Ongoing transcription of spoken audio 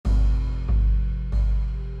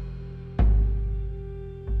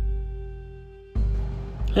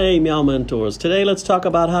Hey, Meow Mentors. Today let's talk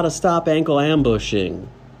about how to stop ankle ambushing.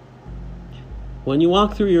 When you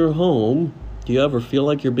walk through your home, do you ever feel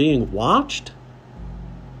like you're being watched?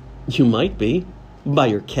 You might be, by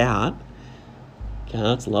your cat.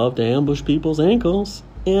 Cats love to ambush people's ankles,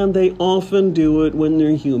 and they often do it when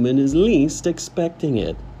their human is least expecting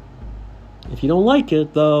it. If you don't like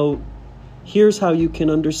it, though, here's how you can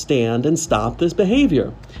understand and stop this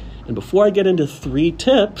behavior. And before I get into 3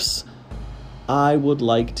 tips, I would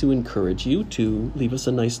like to encourage you to leave us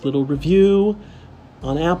a nice little review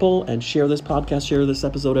on Apple and share this podcast, share this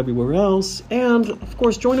episode everywhere else. And, of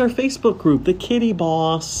course, join our Facebook group, The Kitty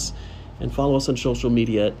Boss, and follow us on social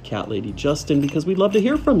media at Cat Lady Justin, because we'd love to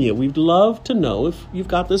hear from you. We'd love to know if you've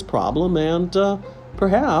got this problem and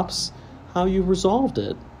perhaps how you've resolved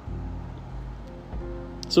it.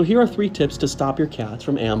 So here are 3 tips to stop your cats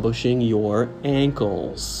from ambushing your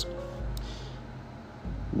ankles.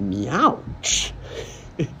 Meouch.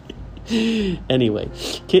 Anyway,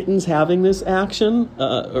 kittens having this action,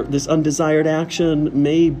 or this undesired action,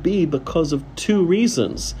 may be because of 2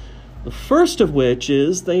 reasons. The first of which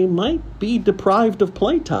is they might be deprived of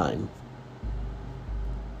playtime.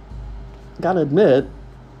 Gotta admit,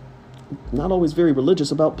 not always very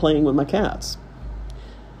religious about playing with my cats.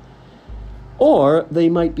 Or they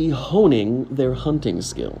might be honing their hunting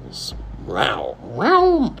skills. Meow,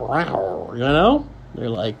 meow, meow, you know? They're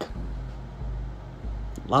like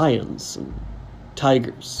lions and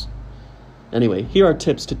tigers. Anyway, here are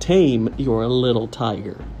tips to tame your little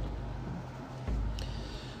tiger.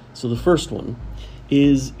 So the first one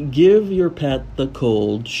is give your pet the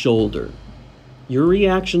cold shoulder. Your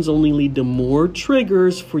reactions only lead to more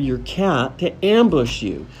triggers for your cat to ambush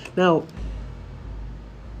you. Now,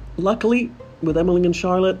 luckily, with Emily and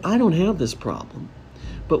Charlotte, I don't have this problem.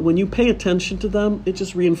 But when you pay attention to them, it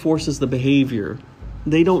just reinforces the behavior.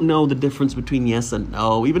 They don't know the difference between yes and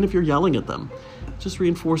no, even if you're yelling at them. It just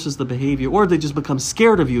reinforces the behavior, or they just become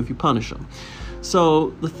scared of you if you punish them. So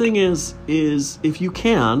the thing is if you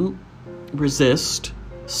can resist,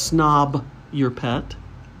 snob your pet.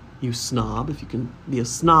 You snob. If you can be a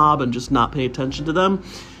snob and just not pay attention to them,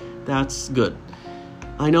 that's good.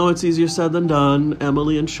 I know it's easier said than done.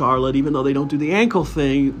 Emily and Charlotte, even though they don't do the ankle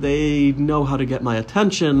thing, they know how to get my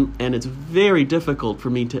attention, and it's very difficult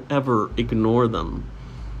for me to ever ignore them.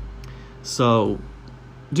 So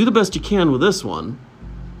do the best you can with this one,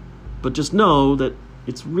 but just know that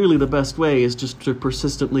it's really the best way is just to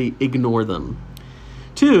persistently ignore them.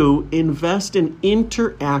 2, invest in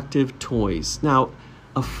interactive toys. Now,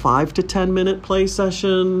 a 5 to 10 minute play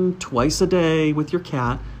session twice a day with your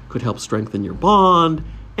cat could help strengthen your bond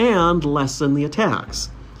and lessen the attacks.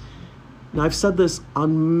 Now, I've said this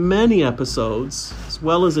on many episodes, as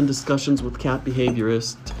well as in discussions with cat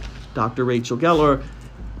behaviorist Dr. Rachel Geller.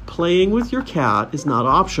 Playing with your cat is not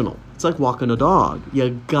optional. It's like walking a dog.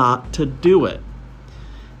 You got to do it.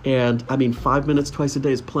 And, 5 minutes twice a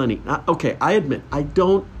day is plenty. Okay, I admit, I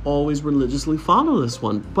don't always religiously follow this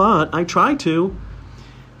one, but I try to.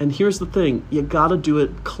 And here's the thing, you gotta do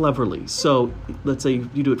it cleverly. So let's say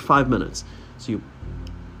you do it 5 minutes. So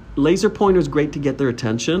laser pointer is great to get their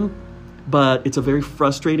attention, but it's a very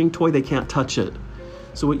frustrating toy. They can't touch it.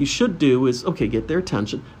 So what you should do is, okay, get their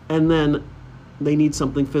attention, and then they need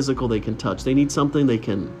something physical they can touch. They need something they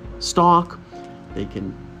can stalk, they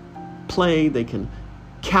can play, they can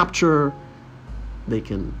capture, they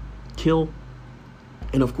can kill.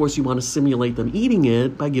 And of course you want to simulate them eating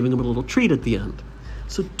it by giving them a little treat at the end.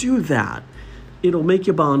 So do that. It'll make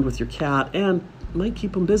you bond with your cat and might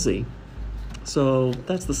keep them busy. So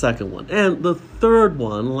that's the second one. And the third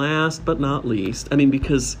one, last but not least,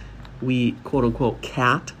 because we quote unquote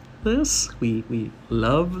cat this, we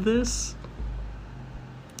love this.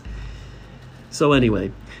 So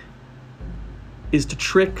anyway, is to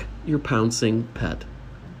trick your pouncing pet.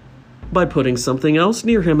 By putting something else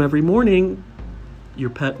near him every morning, your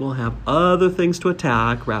pet will have other things to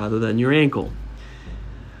attack rather than your ankle.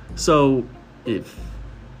 So if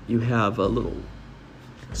you have a little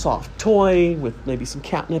soft toy with maybe some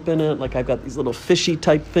catnip in it, like I've got these little fishy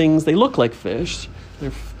type things. They look like fish.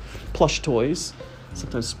 They're plush toys.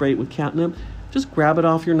 Sometimes spray it with catnip. Just grab it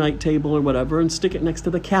off your night table or whatever and stick it next to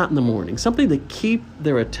the cat in the morning. Something to keep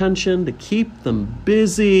their attention, to keep them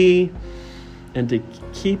busy, and to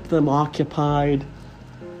keep them occupied.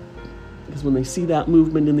 Because when they see that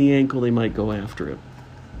movement in the ankle, they might go after it.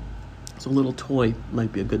 So a little toy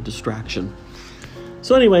might be a good distraction.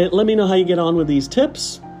 So anyway, let me know how you get on with these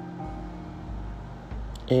tips.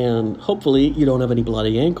 And hopefully you don't have any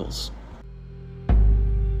bloody ankles.